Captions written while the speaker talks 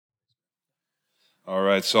All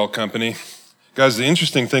right, Salt Company. Guys, the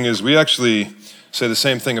interesting thing is we actually say the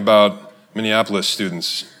same thing about Minneapolis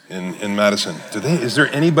students in Madison. Is there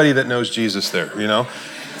anybody that knows Jesus there, you know?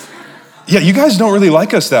 Yeah, you guys don't really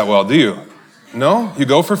like us that well, do you? No? You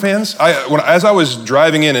go for fans? As I was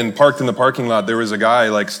driving in and parked in the parking lot, there was a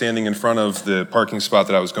guy standing in front of the parking spot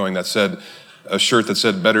that I was going that said, a shirt that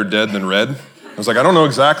said better dead than red. I was like, I don't know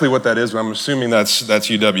exactly what that is, but I'm assuming that's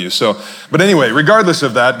UW. But anyway, regardless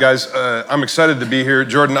of that, guys, I'm excited to be here.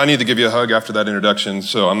 Jordan, I need to give you a hug after that introduction,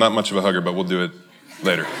 so I'm not much of a hugger, but we'll do it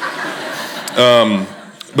later.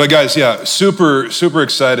 But guys, yeah, super, super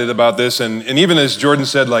excited about this. And even as Jordan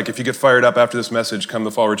said, if you get fired up after this message, come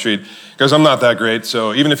to Fall Retreat. Because I'm not that great,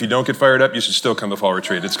 so even if you don't get fired up, you should still come to Fall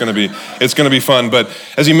Retreat. It's gonna be fun. But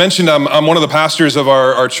as he mentioned, I'm one of the pastors of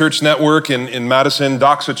our church network in Madison,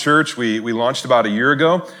 Doxa Church. We launched about a year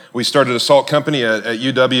ago. We started a Salt Company at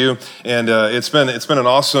UW, and it's been an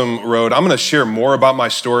awesome road. I'm gonna share more about my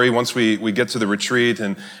story once we get to the retreat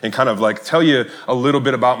and kind of tell you a little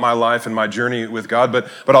bit about my life and my journey with God.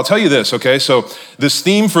 But I'll tell you this, okay? So this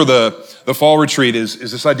theme for the Fall Retreat is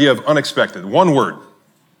this idea of unexpected. One word,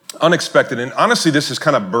 unexpected. And honestly, this is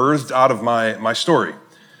kind of birthed out of my story.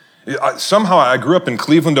 Somehow I grew up in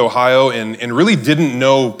Cleveland, Ohio, and really didn't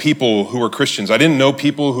know people who were Christians. I didn't know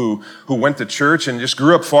people who went to church, and just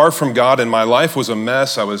grew up far from God, and my life was a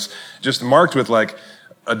mess. I was just marked with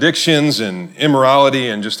addictions and immorality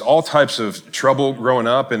and just all types of trouble growing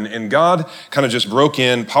up. And God kind of just broke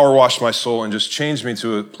in, power washed my soul, and just changed me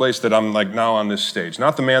to a place that I'm now on this stage.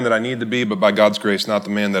 Not the man that I need to be, but by God's grace, not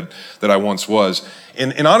the man that I once was.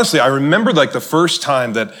 And honestly, I remember the first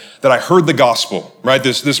time that I heard the gospel, right?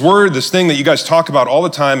 This word, this thing that you guys talk about all the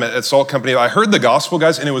time at Salt Company. I heard the gospel,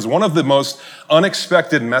 guys, and it was one of the most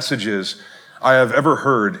unexpected messages I have ever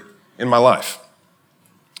heard in my life.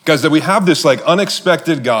 Guys, that we have this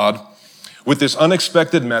unexpected God with this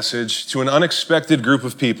unexpected message to an unexpected group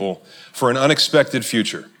of people for an unexpected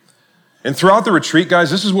future. And throughout the retreat, guys,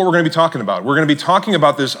 this is what we're going to be talking about. We're going to be talking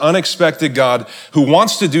about this unexpected God who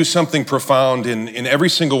wants to do something profound in every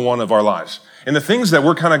single one of our lives. And the things that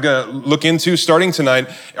we're kind of going to look into starting tonight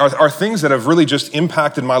are things that have really just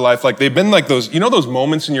impacted my life. They've been those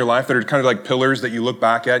moments in your life that are kind of pillars that you look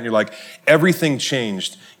back at and you're everything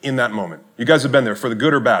changed in that moment. You guys have been there for the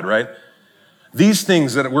good or bad, right? These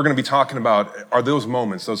things that we're going to be talking about are those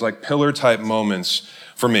moments, those pillar type moments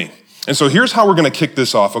for me. And so here's how we're going to kick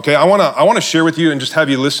this off, okay? I want to share with you and just have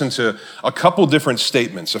you listen to a couple different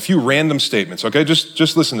statements, a few random statements, okay?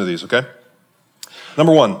 Just listen to these, okay?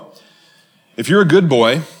 Number one, if you're a good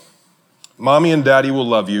boy, mommy and daddy will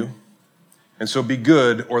love you, and so be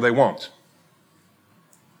good or they won't.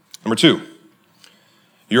 Number two,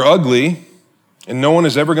 you're ugly, and no one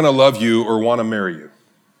is ever going to love you or want to marry you.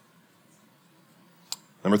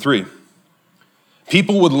 Number three,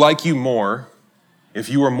 people would like you more if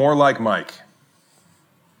you were more like Mike.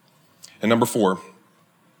 And number four,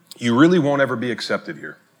 you really won't ever be accepted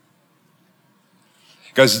here.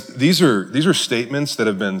 Guys, these are statements that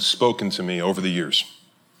have been spoken to me over the years.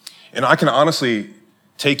 And I can honestly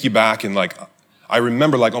take you back and I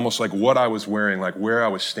remember almost what I was wearing, where I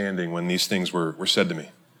was standing when these things were said to me.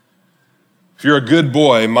 If you're a good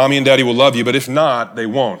boy, mommy and daddy will love you, but if not, they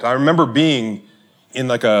won't. I remember being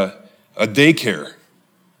in a daycare,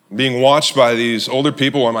 being watched by these older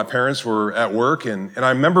people while my parents were at work. And I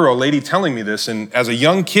remember a lady telling me this, and as a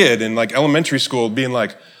young kid in elementary school being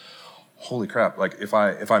holy crap, if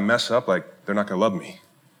I mess up, they're not gonna love me,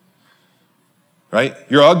 right?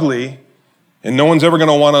 You're ugly, and no one's ever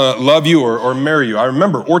gonna wanna love you or marry you. I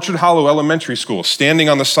remember Orchard Hollow Elementary School, standing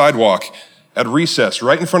on the sidewalk at recess,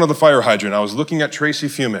 right in front of the fire hydrant. I was looking at Tracy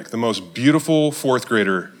Fumick, the most beautiful fourth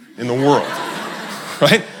grader in the world,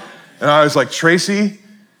 right? And I was Tracy,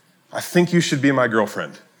 I think you should be my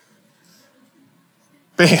girlfriend.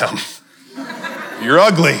 Bam, you're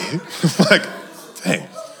ugly. Dang.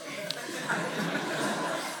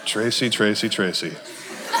 Tracy.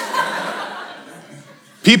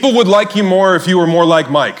 People would like you more if you were more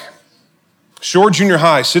like Mike. Shore Junior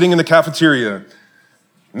High, sitting in the cafeteria,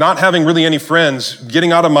 not having really any friends,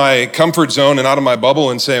 getting out of my comfort zone and out of my bubble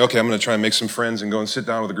and saying, okay, I'm going to try and make some friends and go and sit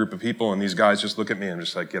down with a group of people, and these guys just look at me and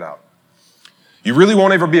just get out. You really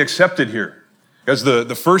won't ever be accepted here. Because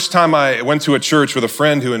the first time I went to a church with a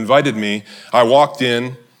friend who invited me, I walked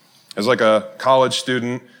in as a college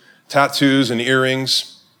student, tattoos and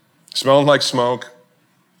earrings, smelling like smoke,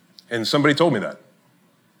 and somebody told me that.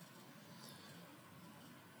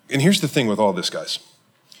 And here's the thing with all this, guys.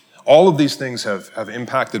 All of these things have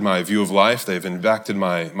impacted my view of life. They've impacted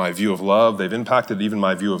my view of love. They've impacted even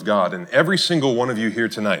my view of God. And every single one of you here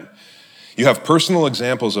tonight, You have personal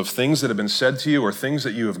examples of things that have been said to you or things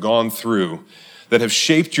that you have gone through that have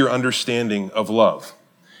shaped your understanding of love.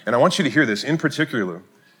 And I want you to hear this, in particular,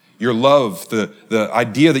 your love, the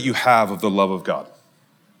idea that you have of the love of God.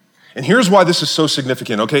 And here's why this is so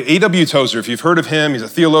significant, okay? A.W. Tozer, if you've heard of him, he's a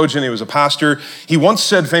theologian, he was a pastor. He once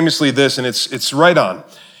said famously this, and it's right on.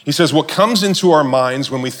 He says, what comes into our minds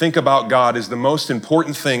when we think about God is the most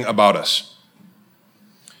important thing about us.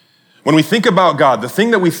 When we think about God, the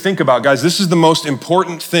thing that we think about, guys, this is the most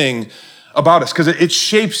important thing about us because it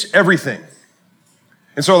shapes everything.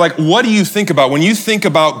 And so, like, what do you think about? When you think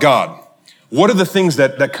about God, what are the things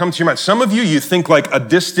that come to your mind? Some of you think like a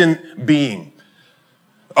distant being.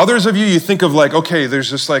 Others of you think of like, okay, there's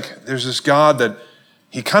this God that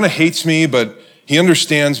he kind of hates me, but he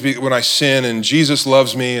understands me when I sin, and Jesus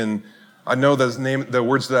loves me, and I know the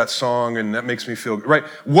words of that song, and that makes me feel good, right?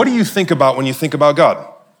 What do you think about when you think about God?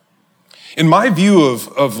 And my view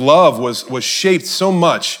of love was shaped so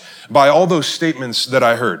much by all those statements that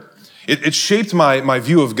I heard. It shaped my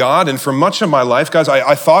view of God, and for much of my life, guys,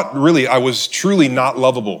 I thought really I was truly not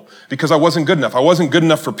lovable because I wasn't good enough. I wasn't good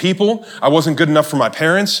enough for people, I wasn't good enough for my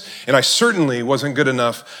parents, and I certainly wasn't good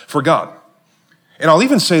enough for God. And I'll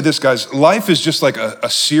even say this, guys, life is just like a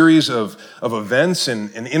series of events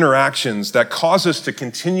and interactions that cause us to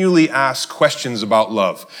continually ask questions about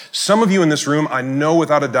love. Some of you in this room, I know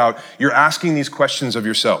without a doubt, you're asking these questions of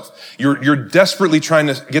yourself. You're desperately trying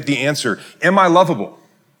to get the answer, am I lovable?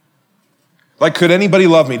 Like, could anybody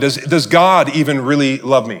love me? Does God even really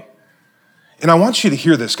love me? And I want you to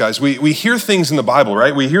hear this, guys. We hear things in the Bible,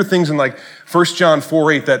 right? We hear things in like 1 John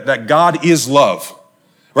 4:8 that God is love,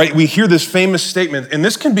 right? We hear this famous statement, and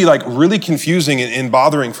this can be like really confusing and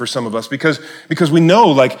bothering for some of us because we know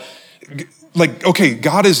like, okay,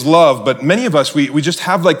 God is love, but many of us, we just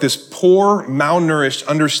have like this poor, malnourished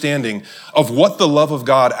understanding of what the love of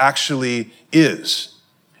God actually is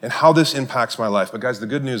and how this impacts my life. But guys, the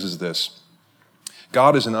good news is this.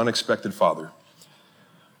 God is an unexpected Father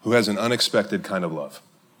who has an unexpected kind of love.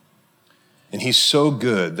 And he's so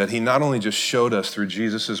good that he not only just showed us through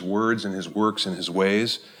Jesus' words and his works and his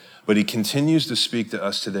ways, but he continues to speak to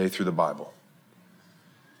us today through the Bible.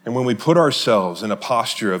 And when we put ourselves in a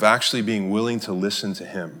posture of actually being willing to listen to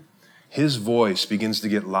him, his voice begins to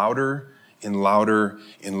get louder and louder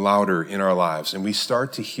and louder in our lives. And we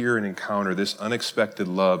start to hear and encounter this unexpected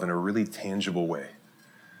love in a really tangible way.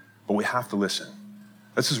 But we have to listen.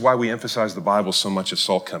 This is why we emphasize the Bible so much at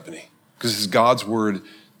Salt Company, because it's God's word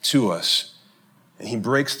to us. And he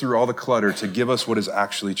breaks through all the clutter to give us what is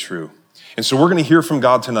actually true. And so we're going to hear from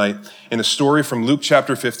God tonight in a story from Luke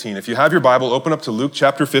chapter 15. If you have your Bible, open up to Luke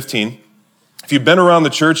chapter 15. If you've been around the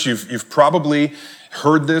church, you've probably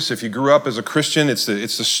heard this. If you grew up as a Christian, it's the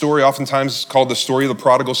story oftentimes called the story of the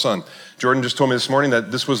prodigal son. Jordan just told me this morning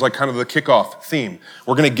that this was like kind of the kickoff theme.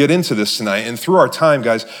 We're going to get into this tonight. And through our time,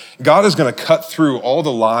 guys, God is going to cut through all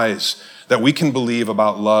the lies that we can believe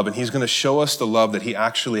about love. And he's going to show us the love that he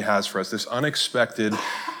actually has for us, this unexpected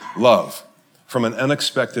love from an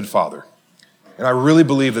unexpected Father. And I really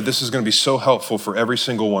believe that this is going to be so helpful for every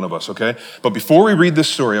single one of us, okay? But before we read this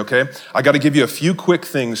story, okay, I got to give you a few quick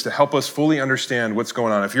things to help us fully understand what's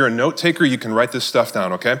going on. If you're a note taker, you can write this stuff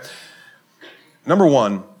down, okay? Number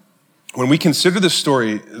one, when we consider this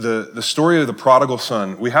story, the story of the prodigal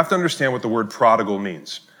son, we have to understand what the word prodigal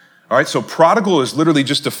means. All right, so prodigal is literally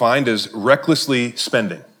just defined as recklessly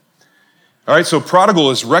spending. All right, so prodigal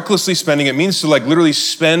is recklessly spending. It means to like literally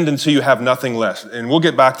spend until you have nothing left. And we'll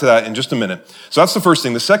get back to that in just a minute. So that's the first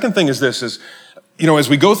thing. The second thing is this, as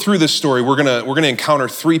we go through this story, we're gonna encounter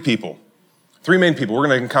three main people. We're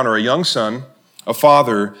gonna encounter a young son, a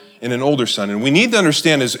father, and an older son. And we need to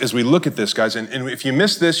understand as we look at this, guys, and if you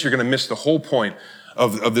miss this, you're gonna miss the whole point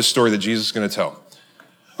of this story that Jesus is gonna tell.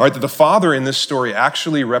 All right, that the father in this story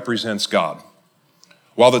actually represents God,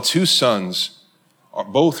 while the two sons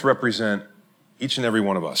both represent each and every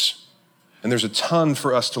one of us. And there's a ton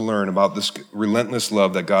for us to learn about this relentless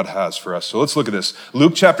love that God has for us. So let's look at this.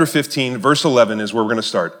 Luke chapter 15, verse 11 is where we're gonna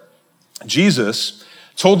start. Jesus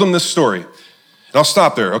told them this story. And I'll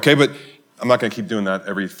stop there, okay? But I'm not gonna keep doing that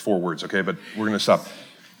every 4 words, okay? But we're gonna stop.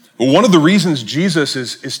 But one of the reasons Jesus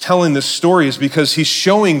is telling this story is because he's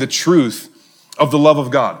showing the truth of the love of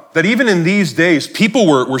God. That even in these days, people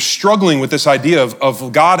were struggling with this idea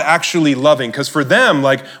of God actually loving. Because for them,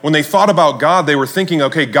 like when they thought about God, they were thinking,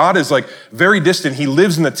 okay, God is like very distant. He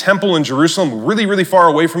lives in the temple in Jerusalem, really, really far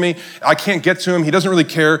away from me. I can't get to him. He doesn't really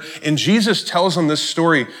care. And Jesus tells them this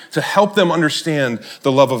story to help them understand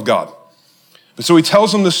the love of God. But so he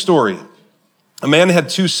tells them this story. A man had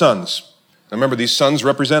 2 sons. Now remember, these sons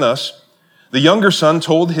represent us. The younger son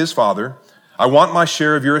told his father, I want my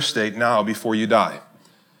share of your estate now before you die."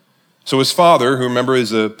 So his father, who remember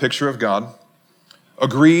is a picture of God,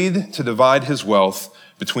 agreed to divide his wealth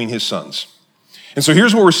between his sons. And so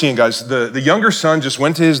here's what we're seeing, guys. The younger son just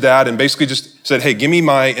went to his dad and basically just said, "Hey, give me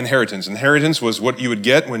my inheritance." Inheritance was what you would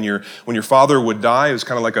get when your father would die. It was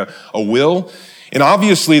kind of like a will. And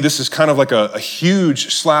obviously, this is kind of like a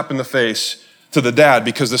huge slap in the face to the dad,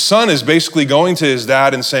 because the son is basically going to his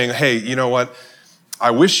dad and saying, "Hey, you know what? I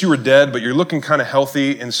wish you were dead, but you're looking kind of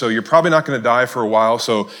healthy, and so you're probably not going to die for a while.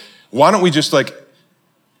 So why don't we just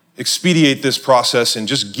expedite this process and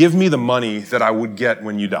just give me the money that I would get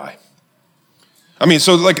when you die?" I mean,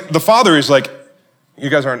 so the father is you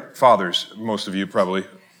guys aren't fathers, most of you probably,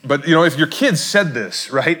 but if your kids said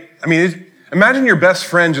this, right? I mean, imagine your best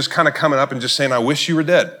friend just kind of coming up and just saying, "I wish you were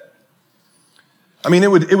dead." I mean, it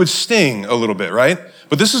would sting a little bit, right?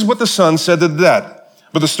 But this is what the son said to the dad.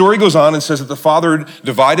 But the story goes on and says that the father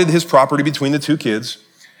divided his property between the two kids,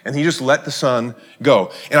 and he just let the son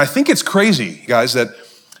go. And I think it's crazy, guys, that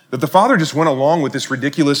the father just went along with this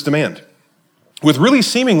ridiculous demand with really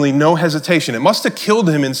seemingly no hesitation. It must have killed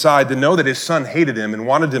him inside to know that his son hated him and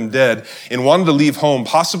wanted him dead and wanted to leave home,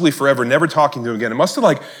 possibly forever, never talking to him again. It must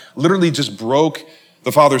have literally just broke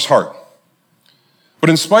the father's heart. But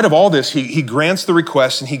in spite of all this, he grants the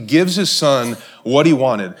request and he gives his son what he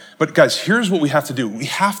wanted. But guys, here's what we have to do. We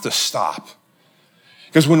have to stop.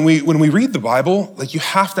 Because when we read the Bible, you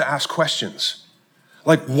have to ask questions.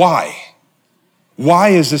 Why? Why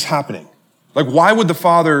is this happening? Why would the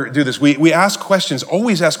father do this? We ask questions,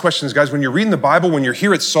 always ask questions, guys. When you're reading the Bible, when you're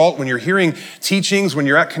here at SALT, when you're hearing teachings, when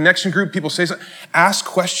you're at Connection Group, people say something, ask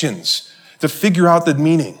questions to figure out the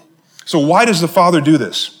meaning. So why does the father do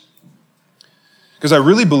this? Because I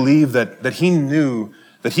really believe that he knew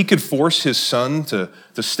that he could force his son to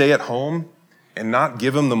stay at home and not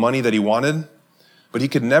give him the money that he wanted, but he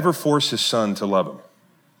could never force his son to love him.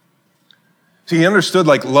 See, he understood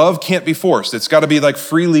love can't be forced. It's got to be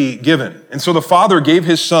freely given. And so the father gave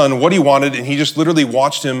his son what he wanted, and he just literally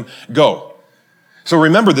watched him go. So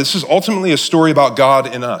remember, this is ultimately a story about God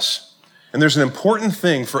and us. And there's an important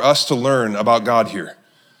thing for us to learn about God here.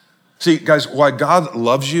 See, guys, why God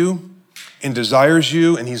loves you and desires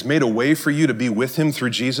you, and he's made a way for you to be with him through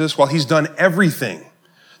Jesus, while he's done everything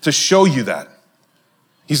to show you that.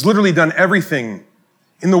 He's literally done everything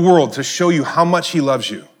in the world to show you how much he loves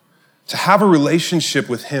you. To have a relationship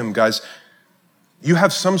with him, guys, you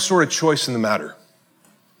have some sort of choice in the matter.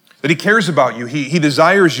 That he cares about you, he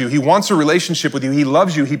desires you, he wants a relationship with you, he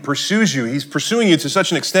loves you, he pursues you, he's pursuing you to such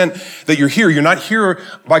an extent that you're here. You're not here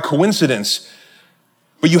by coincidence,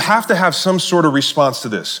 but you have to have some sort of response to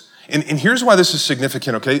this. And here's why this is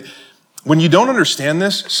significant, okay? When you don't understand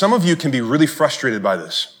this, some of you can be really frustrated by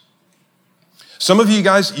this. Some of you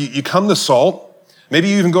guys, you come to SALT, maybe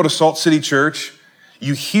you even go to SALT City Church,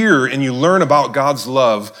 you hear and you learn about God's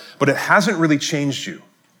love, but it hasn't really changed you.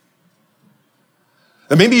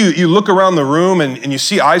 And maybe you look around the room and you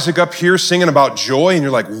see Isaac up here singing about joy, and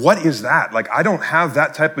you're like, what is that? I don't have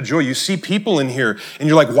that type of joy. You see people in here, and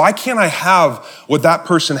you're like, why can't I have what that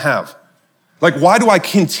person have? Why do I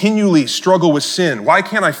continually struggle with sin? Why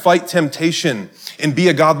can't I fight temptation and be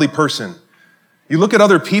a godly person? You look at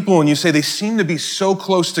other people and you say they seem to be so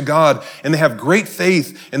close to God, and they have great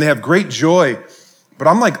faith and they have great joy, but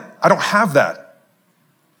I'm I don't have that.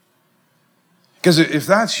 Because if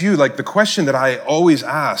that's you, the question that I always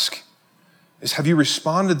ask is, have you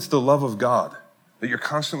responded to the love of God that you're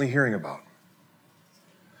constantly hearing about?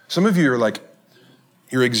 Some of you are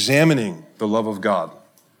you're examining the love of God,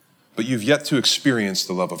 but you've yet to experience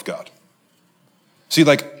the love of God. See,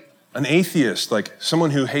 an atheist, someone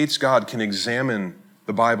who hates God, can examine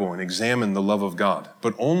the Bible and examine the love of God,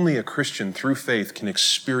 but only a Christian through faith can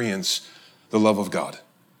experience the love of God.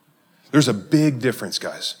 There's a big difference,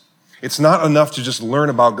 guys. It's not enough to just learn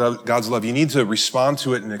about God's love. You need to respond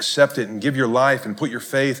to it and accept it and give your life and put your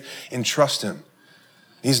faith and trust him.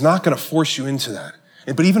 He's not going to force you into that.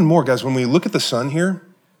 But even more, guys, when we look at the son here,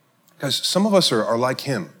 guys, some of us are like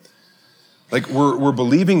him. We're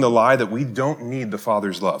believing the lie that we don't need the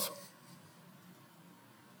Father's love.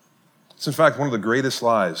 It's in fact one of the greatest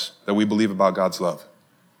lies that we believe about God's love.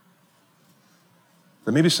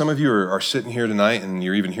 But maybe some of you are sitting here tonight and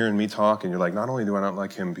you're even hearing me talk and you're like, not only do I not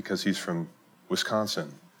like him because he's from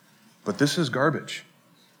Wisconsin, but this is garbage.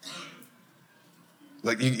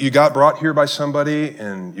 You got brought here by somebody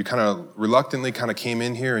and you kind of reluctantly came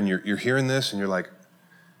in here and you're hearing this and you're like,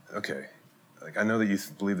 okay, I know that you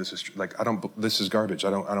believe this is true. This is garbage. I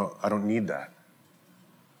don't need that.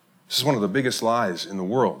 This is one of the biggest lies in the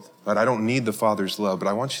world, that I don't need the Father's love. But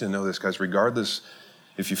I want you to know this, guys, regardless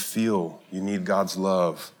if you feel you need God's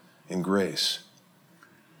love in grace.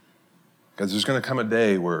 Because there's going to come a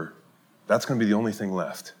day where that's going to be the only thing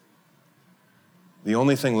left. The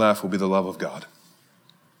only thing left will be the love of God.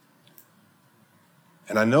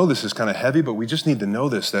 And I know this is kind of heavy, but we just need to know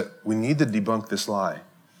this, that we need to debunk this lie.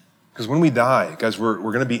 Because when we die, guys, we're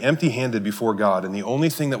going to be empty-handed before God, and the only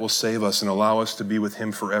thing that will save us and allow us to be with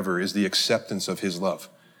him forever is the acceptance of his love.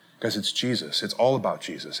 Guys, it's Jesus. It's all about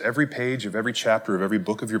Jesus. Every page of every chapter of every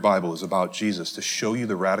book of your Bible is about Jesus to show you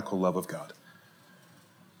the radical love of God.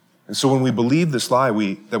 And so when we believe this lie,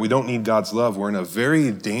 that we don't need God's love, we're in a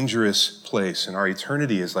very dangerous place, and our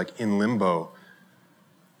eternity is like in limbo,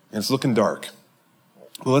 and it's looking dark.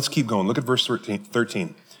 Well, let's keep going. Look at verse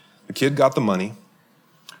 13. The kid got the money.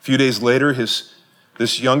 A few days later,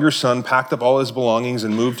 this younger son packed up all his belongings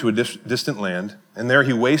and moved to a distant land, and there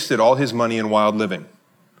he wasted all his money in wild living.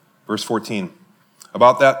 Verse 14.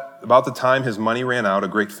 About the time his money ran out, a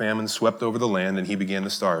great famine swept over the land, and he began to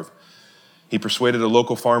starve. He persuaded a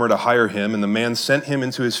local farmer to hire him, and the man sent him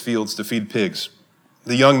into his fields to feed pigs.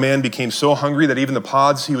 The young man became so hungry that even the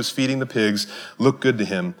pods he was feeding the pigs looked good to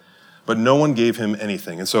him, but no one gave him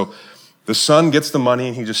anything. And so the son gets the money,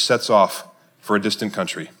 and he just sets off for a distant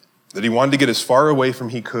country that he wanted to get as far away from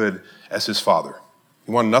he could as his father.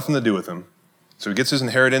 He wanted nothing to do with him. So he gets his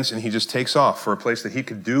inheritance, and he just takes off for a place that he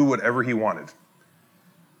could do whatever he wanted.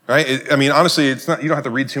 Right? Honestly, it's not. You don't have to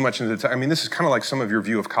read too much into it. This is kind of like some of your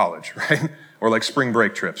view of college, right? Or like spring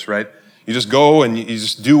break trips, right? You just go and you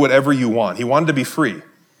just do whatever you want. He wanted to be free.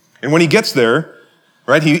 And when he gets there,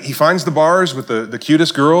 right, he finds the bars with the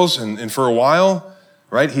cutest girls, and for a while,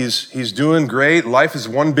 right, he's doing great. Life is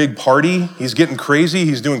one big party. He's getting crazy.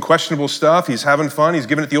 He's doing questionable stuff. He's having fun. He's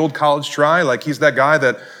giving it the old college try. Like he's that guy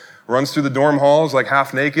that runs through the dorm halls like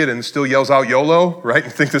half naked and still yells out YOLO, right?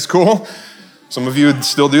 And think that's cool. Some of you would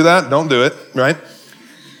still do that. Don't do it, right?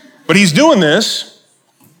 But he's doing this,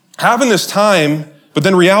 having this time, but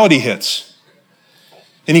then reality hits.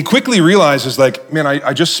 And he quickly realizes, like, man,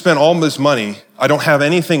 I just spent all this money. I don't have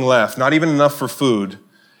anything left, not even enough for food,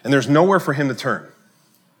 and there's nowhere for him to turn.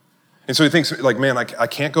 And so he thinks, like, man, I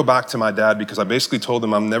can't go back to my dad because I basically told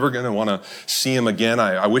him I'm never going to want to see him again.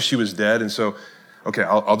 I wish he was dead. And so, okay,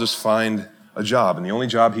 I'll just find a job. And the only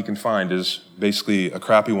job he can find is basically a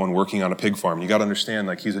crappy one working on a pig farm. You got to understand,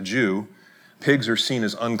 like, he's a Jew. Pigs are seen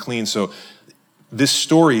as unclean. So this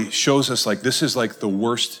story shows us, like, this is like the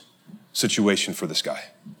worst situation for this guy.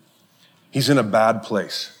 He's in a bad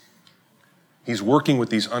place. He's working with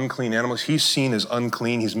these unclean animals. He's seen as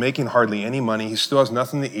unclean. He's making hardly any money. He still has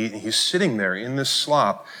nothing to eat. And he's sitting there in this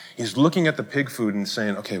slop. He's looking at the pig food and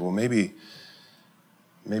saying, okay, well, maybe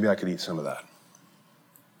I could eat some of that.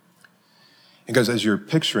 And guys, as you're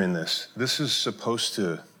picturing this is supposed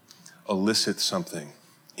to elicit something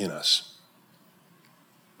in us,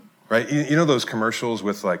 right? You know those commercials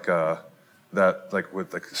with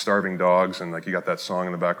with starving dogs, and like you got that song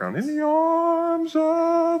in the background, in the arms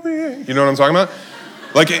of the angel. You know what I'm talking about?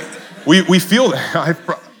 Like we feel that.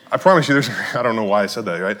 I promise you, I don't know why I said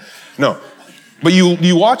that, right? No, but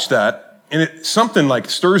you watch that, and something like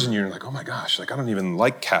stirs in you, and you're like, oh my gosh, like I don't even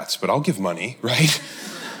like cats, but I'll give money, right?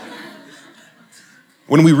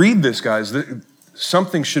 When we read this, guys,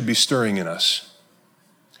 something should be stirring in us.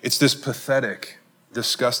 It's this pathetic,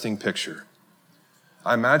 disgusting picture.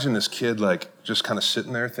 I imagine this kid like just kind of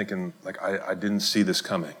sitting there thinking, like, I didn't see this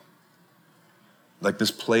coming. Like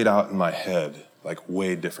this played out in my head, like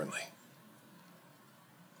way differently.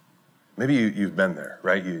 Maybe you've been there,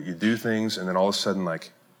 right? You do things, and then all of a sudden,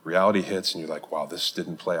 like, reality hits, and you're like, wow, this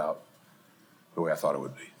didn't play out the way I thought it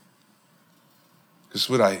would be. This is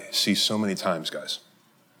what I see so many times, guys.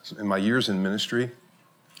 In my years in ministry,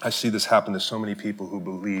 I see this happen to so many people who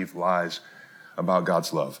believe lies about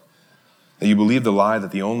God's love. That you believe the lie that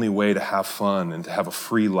the only way to have fun and to have a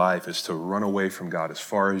free life is to run away from God as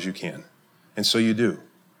far as you can. And so you do.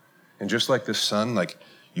 And just like this son, like,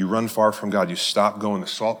 you run far from God. You stop going to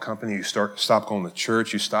Salt Company. You stop going to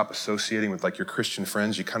church. You stop associating with like your Christian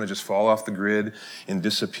friends. You kind of just fall off the grid and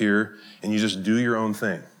disappear, and you just do your own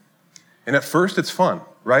thing. And at first it's fun,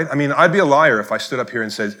 right? I'd be a liar if I stood up here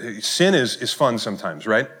and said, sin is fun sometimes,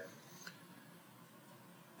 right?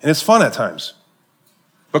 And it's fun at times.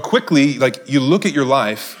 But quickly, like, you look at your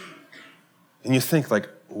life and you think, like,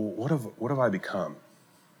 what have I become?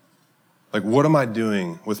 Like, what am I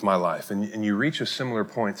doing with my life? And you reach a similar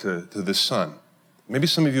point to this son. Maybe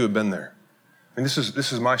some of you have been there. This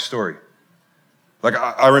is my story. Like,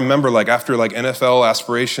 I remember, like, after like NFL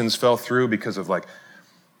aspirations fell through because of like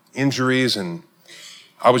injuries, and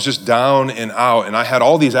I was just down and out, and I had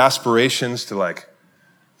all these aspirations to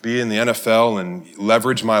be in the NFL and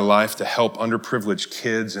leverage my life to help underprivileged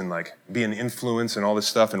kids and like be an influence and all this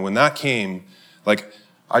stuff. And when that came, like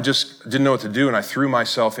I just didn't know what to do, and I threw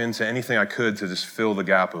myself into anything I could to just fill the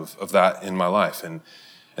gap of that in my life. And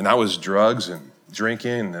that was drugs and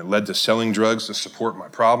drinking, and it led to selling drugs to support my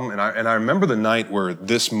problem. And I remember the night where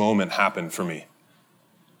this moment happened for me.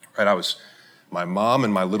 Right, my mom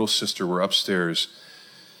and my little sister were upstairs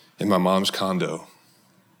in my mom's condo,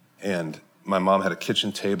 and my mom had a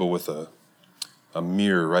kitchen table with a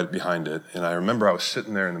mirror right behind it. And I remember I was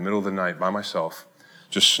sitting there in the middle of the night by myself,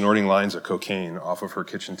 just snorting lines of cocaine off of her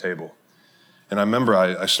kitchen table. And I remember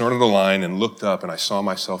I snorted a line and looked up, and I saw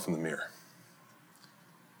myself in the mirror.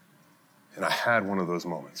 And I had one of those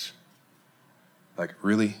moments. Like,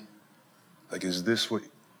 really? Like, is this what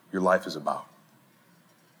your life is about?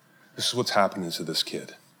 This is what's happening to this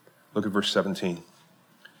kid. Look at verse 17.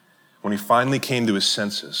 When he finally came to his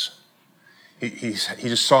senses, he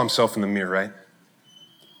just saw himself in the mirror, right?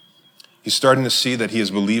 He's starting to see that he has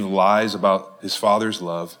believed lies about his father's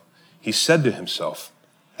love. He said to himself,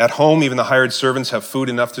 "At home, even the hired servants have food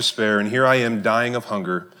enough to spare, and here I am dying of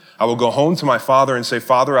hunger. I will go home to my father and say,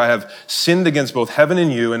 'Father, I have sinned against both heaven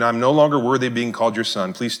and you, and I'm no longer worthy of being called your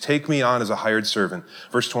son. Please take me on as a hired servant.'"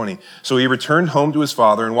 Verse 20. So he returned home to his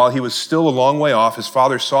father, and while he was still a long way off, his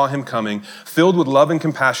father saw him coming. Filled with love and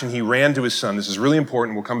compassion, he ran to his son. This is really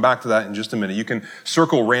important. We'll come back to that in just a minute. You can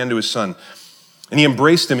circle ran to his son. And he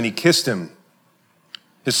embraced him and he kissed him.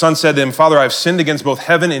 His son said to him, "Father, I have sinned against both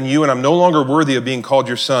heaven and you, and I'm no longer worthy of being called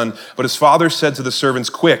your son." But his father said to the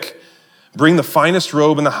servants, "Quick, bring the finest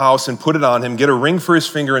robe in the house and put it on him. Get a ring for his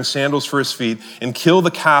finger and sandals for his feet, and kill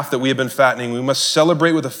the calf that we have been fattening. We must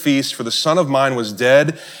celebrate with a feast, for the son of mine was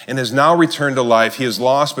dead and has now returned to life. He is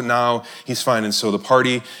lost, but now he's fine." And so the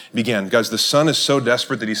party began. Guys, the son is so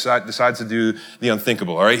desperate that he decides to do the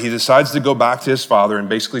unthinkable, all right? He decides to go back to his father and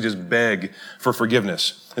basically just beg for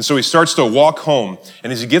forgiveness. And so he starts to walk home.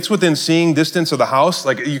 And as he gets within seeing distance of the house,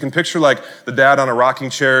 like you can picture like the dad on a rocking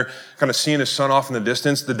chair, kind of seeing his son off in the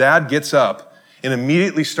distance, the dad gets up and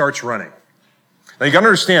immediately starts running. Now you gotta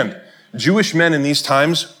understand, Jewish men in these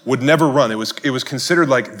times would never run. It was considered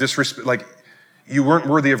like disrespect, like you weren't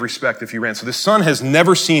worthy of respect if you ran. So this son has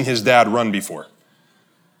never seen his dad run before.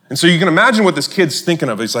 And so you can imagine what this kid's thinking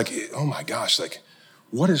of. He's like, oh my gosh, like,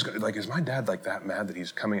 is my dad like that mad that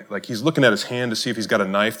he's coming? Like he's looking at his hand to see if he's got a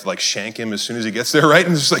knife to like shank him as soon as he gets there, right?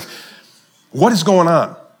 And it's just like, what is going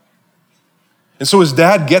on? And so his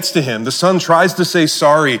dad gets to him. The son tries to say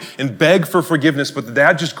sorry and beg for forgiveness, but the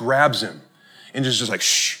dad just grabs him and just like,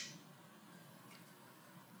 shh.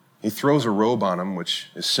 He throws a robe on him, which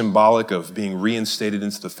is symbolic of being reinstated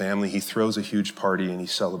into the family. He throws a huge party and he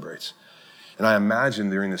celebrates. And I imagine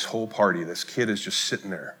during this whole party, this kid is just sitting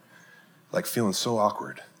there, like feeling so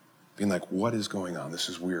awkward, being like, what is going on? This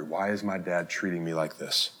is weird. Why is my dad treating me like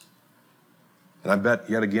this? And I bet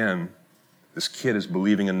yet again, this kid is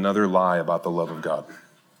believing another lie about the love of God,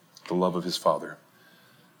 the love of his father.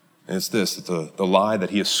 And it's this, that the lie that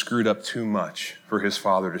he has screwed up too much for his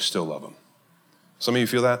father to still love him. Some of you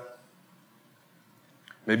feel that?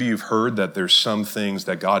 Maybe you've heard that there's some things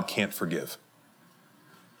that God can't forgive.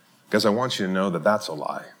 Guys, I want you to know that that's a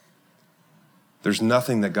lie. There's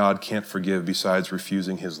nothing that God can't forgive besides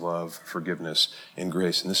refusing his love, forgiveness, and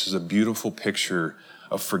grace. And this is a beautiful picture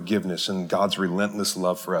of forgiveness and God's relentless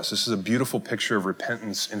love for us. This is a beautiful picture of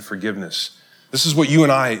repentance and forgiveness. This is what you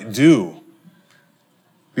and I do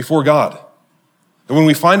before God. And when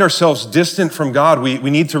we find ourselves distant from God, we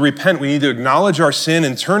need to repent. We need to acknowledge our sin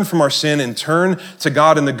and turn from our sin and turn to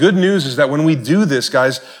God. And the good news is that when we do this,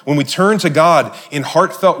 guys, when we turn to God in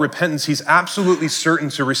heartfelt repentance, he's absolutely certain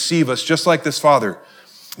to receive us, just like this father.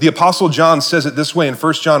 The Apostle John says it this way in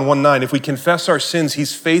 1 John 1:9, if we confess our sins,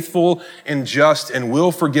 he's faithful and just and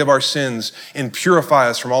will forgive our sins and purify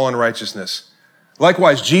us from all unrighteousness.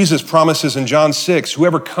 Likewise, Jesus promises in John 6,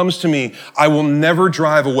 whoever comes to me, I will never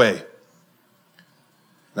drive away.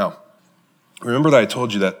 Now, remember that I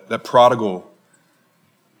told you that prodigal,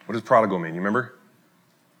 what does prodigal mean? You remember?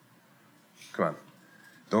 Come on.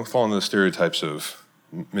 Don't fall into the stereotypes of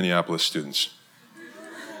Minneapolis students.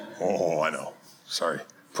 Oh, I know. Sorry.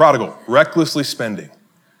 Prodigal, recklessly spending.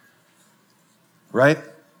 Right?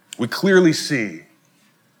 We clearly see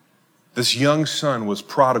this young son was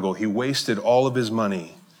prodigal. He wasted all of his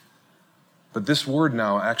money. But this word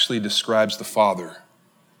now actually describes the father,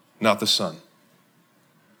 not the son.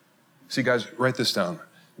 See, guys, write this down.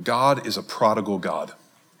 God is a prodigal God.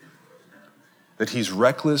 That he's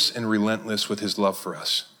reckless and relentless with his love for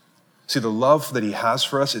us. See, the love that he has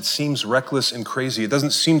for us, it seems reckless and crazy. It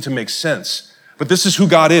doesn't seem to make sense. But this is who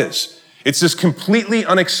God is. It's this completely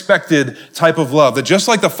unexpected type of love that just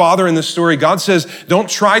like the father in this story, God says, don't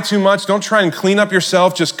try too much. Don't try and clean up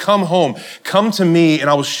yourself. Just come home. Come to me and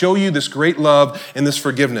I will show you this great love and this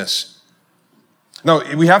forgiveness.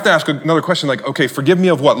 Now, we have to ask another question like, okay, forgive me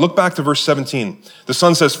of what? Look back to verse 17. The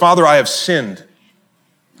son says, Father, I have sinned.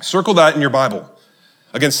 Circle that in your Bible.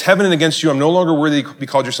 Against heaven and against you, I'm no longer worthy to be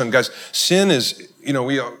called your son. Guys, sin is,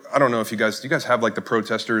 I don't know if do you guys have like the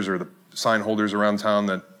protesters or the sign holders around town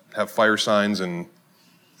that have fire signs and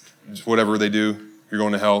whatever they do, you're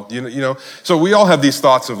going to hell. So we all have these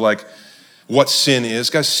thoughts of like what sin is.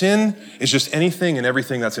 Guys, sin is just anything and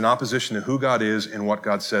everything that's in opposition to who God is and what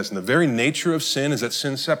God says. And the very nature of sin is that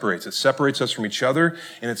sin separates. It separates us from each other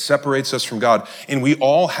and it separates us from God. And we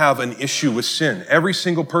all have an issue with sin. Every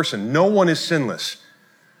single person. No one is sinless.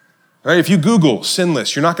 Right? If you Google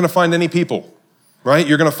sinless, you're not going to find any people. Right?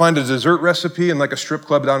 You're going to find a dessert recipe in like a strip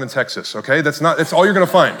club down in Texas, okay? That's all you're going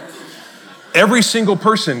to find. Every single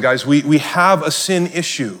person, guys, we have a sin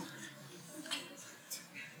issue.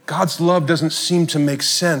 God's love doesn't seem to make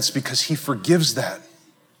sense because he forgives that.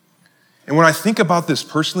 And when I think about this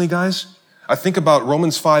personally, guys, I think about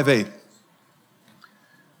Romans 5:8,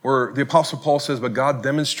 where the Apostle Paul says, but God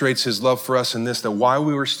demonstrates his love for us in this, that while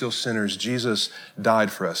we were still sinners, Jesus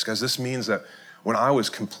died for us. Guys, this means that when I was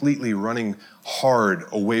completely running hard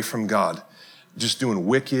away from God, just doing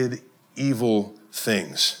wicked, evil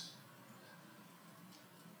things,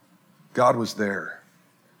 God was there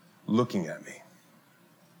looking at me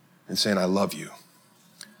and saying, I love you.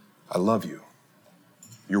 I love you.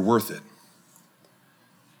 You're worth it.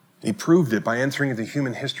 He proved it by entering into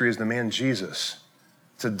human history as the man Jesus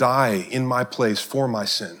to die in my place for my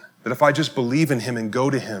sin. That if I just believe in him and go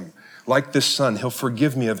to him, like this son, he'll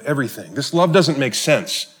forgive me of everything. This love doesn't make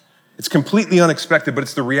sense. It's completely unexpected, but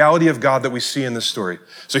it's the reality of God that we see in this story.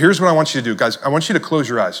 So here's what I want you to do, guys. I want you to close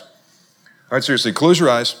your eyes. All right, seriously, close your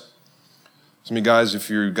eyes. Some of you guys, if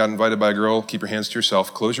you got invited by a girl, keep your hands to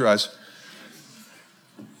yourself. Close your eyes.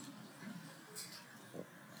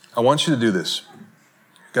 I want you to do this.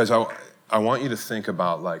 Guys, I want you to think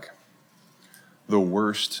about like the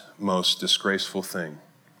worst, most disgraceful thing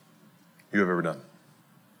you have ever done.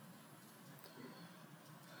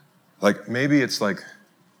 Like maybe it's like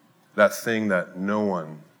that thing that no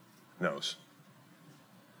one knows.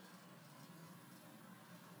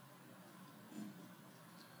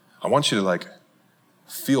 I want you to like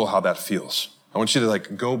feel how that feels. I want you to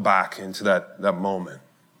like go back into that moment.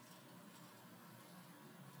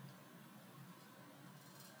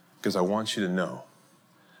 Because I want you to know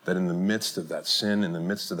that in the midst of that sin, in the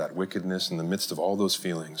midst of that wickedness, in the midst of all those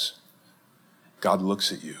feelings, God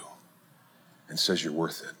looks at you and says you're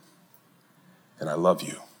worth it. And I love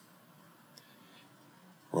you.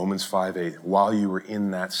 Romans 5:8, while you were in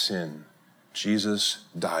that sin, Jesus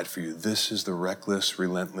died for you. This is the reckless,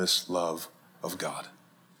 relentless love of God.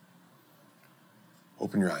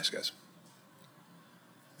 Open your eyes, guys.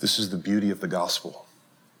 This is the beauty of the gospel.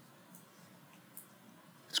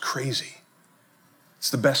 It's crazy. It's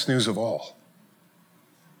the best news of all.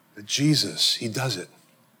 That Jesus, he does it.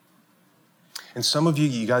 And some of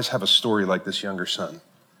you guys have a story like this younger son,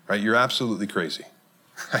 right? You're absolutely crazy,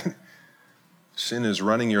 right? Sin is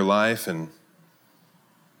running your life and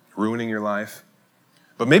ruining your life.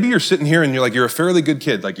 But maybe you're sitting here and you're a fairly good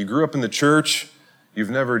kid. Like you grew up in the church, you've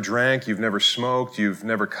never drank, you've never smoked, you've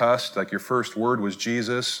never cussed. Like your first word was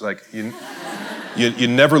Jesus. Like you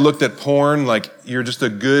never looked at porn. Like you're just a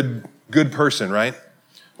good person, right?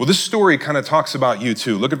 Well, this story kind of talks about you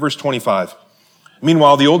too. Look at verse 25.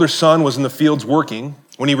 Meanwhile, the older son was in the fields working.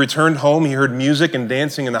 When he returned home, he heard music and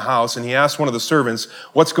dancing in the house, and he asked one of the servants,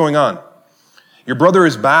 "What's going on?" "Your brother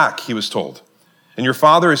is back," he was told, "and your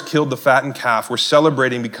father has killed the fattened calf. We're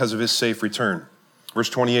celebrating because of his safe return." Verse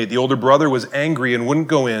 28, the older brother was angry and wouldn't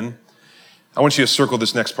go in. I want you to circle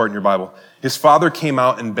this next part in your Bible. His father came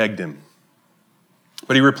out and begged him.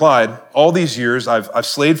 But he replied, "All these years I've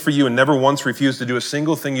slaved for you and never once refused to do a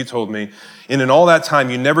single thing you told me. And in all that time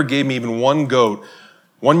you never gave me even one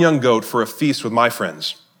young goat for a feast with my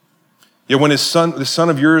friends. Yet when this son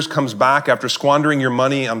of yours comes back after squandering your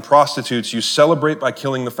money on prostitutes, you celebrate by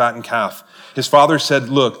killing the fattened calf." His father said,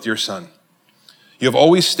 "Look, dear son, you have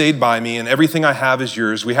always stayed by me, and everything I have is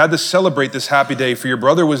yours. We had to celebrate this happy day, for your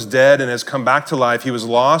brother was dead and has come back to life. He was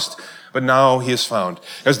lost, but now he is found."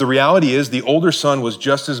 As the reality is, the older son was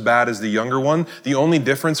just as bad as the younger one. The only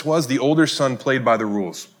difference was the older son played by the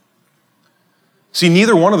rules. See,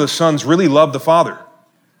 neither one of the sons really loved the father.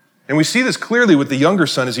 And we see this clearly with the younger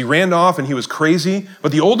son as he ran off and he was crazy,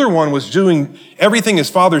 but the older one was doing everything his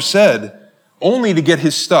father said only to get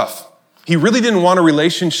his stuff. He really didn't want a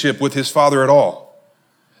relationship with his father at all.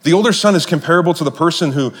 The older son is comparable to the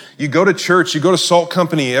person who you go to church, you go to Salt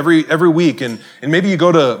Company every week, and maybe you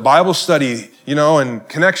go to Bible study, and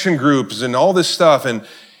connection groups and all this stuff, and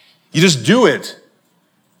you just do it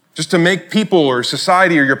just to make people or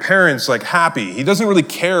society or your parents happy. He doesn't really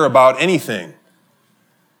care about anything.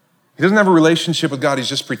 He doesn't have a relationship with God. He's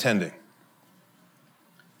just pretending.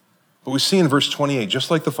 But we see in verse 28, just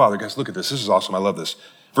like the father, guys, look at this. This is awesome. I love this.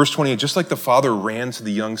 Verse 28, just like the father ran to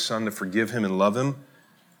the young son to forgive him and love him,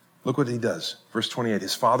 look what he does. Verse 28,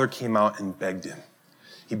 his father came out and begged him.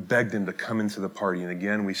 He begged him to come into the party. And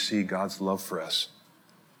again, we see God's love for us.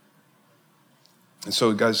 And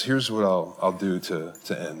so, guys, here's what I'll do to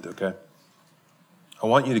end, okay? I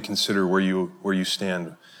want you to consider where you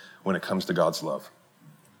stand when it comes to God's love.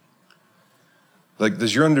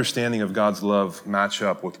 Does your understanding of God's love match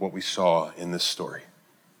up with what we saw in this story?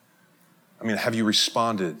 I mean, have you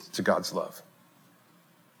responded to God's love?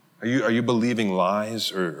 Are you believing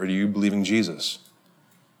lies or are you believing Jesus?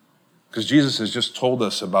 Because Jesus has just told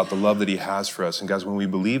us about the love that he has for us. And guys, when we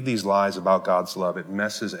believe these lies about God's love, it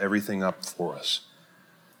messes everything up for us.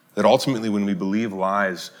 That ultimately, when we believe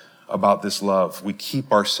lies about this love, we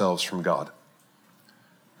keep ourselves from God.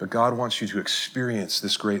 But God wants you to experience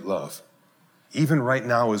this great love. Even right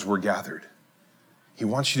now as we're gathered, he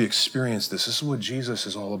wants you to experience this. This is what Jesus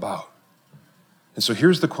is all about. And so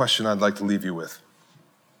here's the question I'd like to leave you with.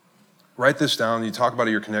 Write this down. You talk about it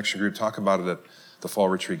at your connection group. Talk about it at the fall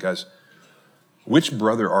retreat, guys. Which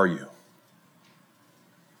brother are you?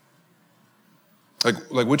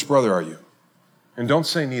 Like which brother are you? And don't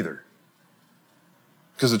say neither.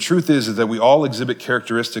 Because the truth is that we all exhibit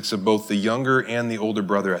characteristics of both the younger and the older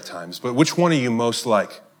brother at times. But which one are you most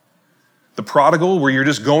like? The prodigal, where you're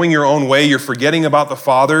just going your own way, you're forgetting about the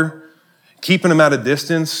father, keeping him at a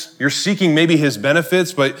distance. You're seeking maybe his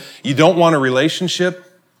benefits, but you don't want a relationship.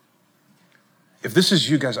 If this is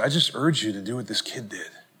you guys, I just urge you to do what this kid did.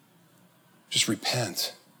 Just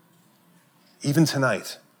repent. Even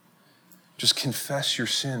tonight, just confess your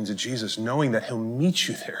sin to Jesus, knowing that he'll meet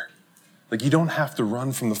you there. You don't have to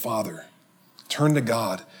run from the Father. Turn to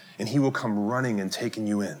God, and he will come running and taking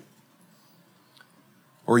you in.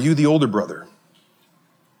 Or are you the older brother?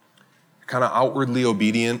 You're kind of outwardly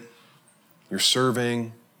obedient. You're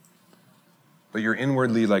serving, but you're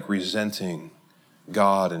inwardly resenting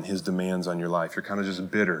God and his demands on your life. You're kind of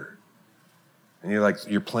just bitter. And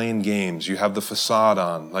you're playing games. You have the facade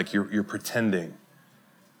on, you're pretending.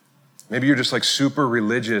 Maybe you're just super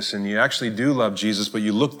religious and you actually do love Jesus, but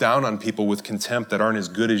you look down on people with contempt that aren't as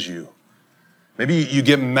good as you. Maybe you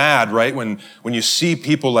get mad, right, when you see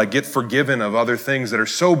people get forgiven of other things that are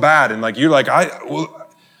so bad, and you're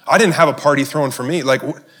I didn't have a party thrown for me.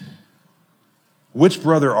 Which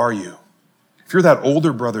brother are you? If you're that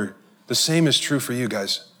older brother, the same is true for you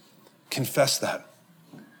guys. Confess that.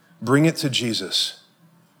 Bring it to Jesus.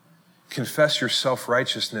 Confess your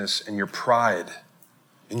self-righteousness and your pride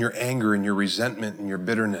and your anger and your resentment and your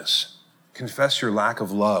bitterness. Confess your lack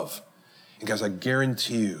of love. And guys, I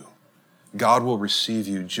guarantee you, God will receive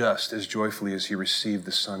you just as joyfully as he received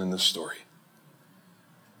the son in this story.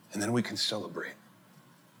 And then we can celebrate.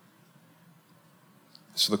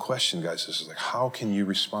 So the question, guys, is how can you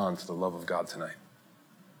respond to the love of God tonight?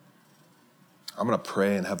 I'm going to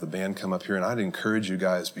pray and have the band come up here, and I'd encourage you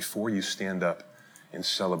guys, before you stand up and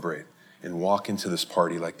celebrate and walk into this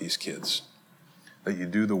party like these kids, that you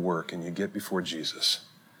do the work and you get before Jesus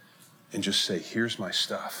and just say, here's my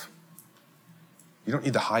stuff. You don't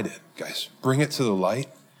need to hide it, guys. Bring it to the light.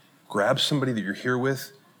 Grab somebody that you're here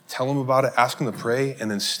with, tell them about it, ask them to pray, and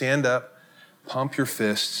then stand up, pump your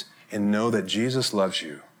fists, and know that Jesus loves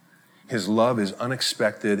you. His love is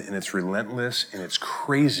unexpected, and it's relentless, and it's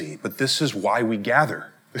crazy, but this is why we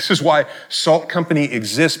gather. This is why Salt Company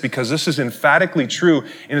exists, because this is emphatically true,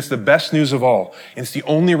 and it's the best news of all, and it's the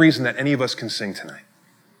only reason that any of us can sing tonight.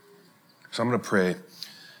 So I'm going to pray.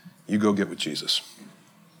 You go get with Jesus.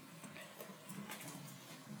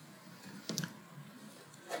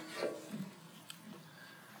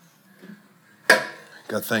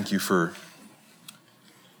 God, thank you for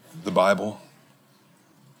the Bible,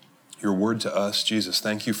 your word to us. Jesus,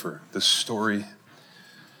 thank you for this story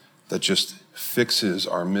that just fixes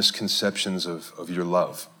our misconceptions of your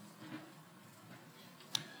love.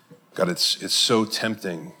 God, it's so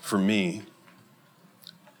tempting for me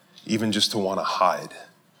even just to want to hide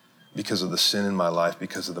because of the sin in my life,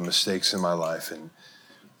 because of the mistakes in my life. And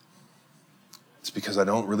it's because I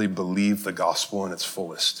don't really believe the gospel in its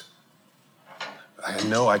fullest. I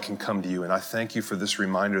know I can come to you, and I thank you for this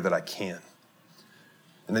reminder that I can.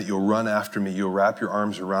 and that you'll run after me. You'll wrap your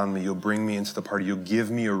arms around me. You'll bring me into the party. You'll give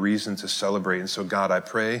me a reason to celebrate. And so, God, I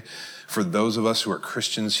pray for those of us who are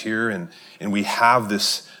Christians here and we have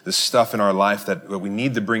this stuff in our life that we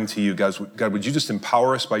need to bring to you. God, would you just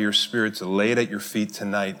empower us by your Spirit to lay it at your feet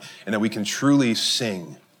tonight, and that we can truly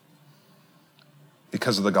sing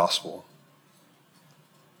because of the gospel.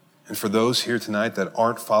 And for those here tonight that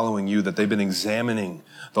aren't following you, that they've been examining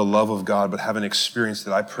the love of God but haven't experienced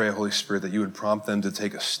it, I pray, Holy Spirit, that you would prompt them to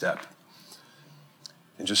take a step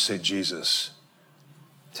and just say, Jesus,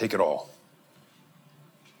 take it all.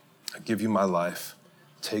 I give you my life,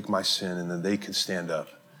 take my sin, and then they can stand up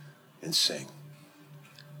and sing.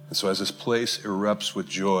 And so as this place erupts with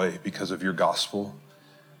joy because of your gospel,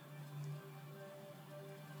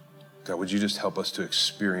 God, would you just help us to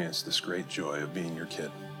experience this great joy of being your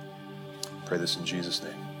kid? Pray this in Jesus'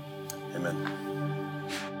 name. Amen.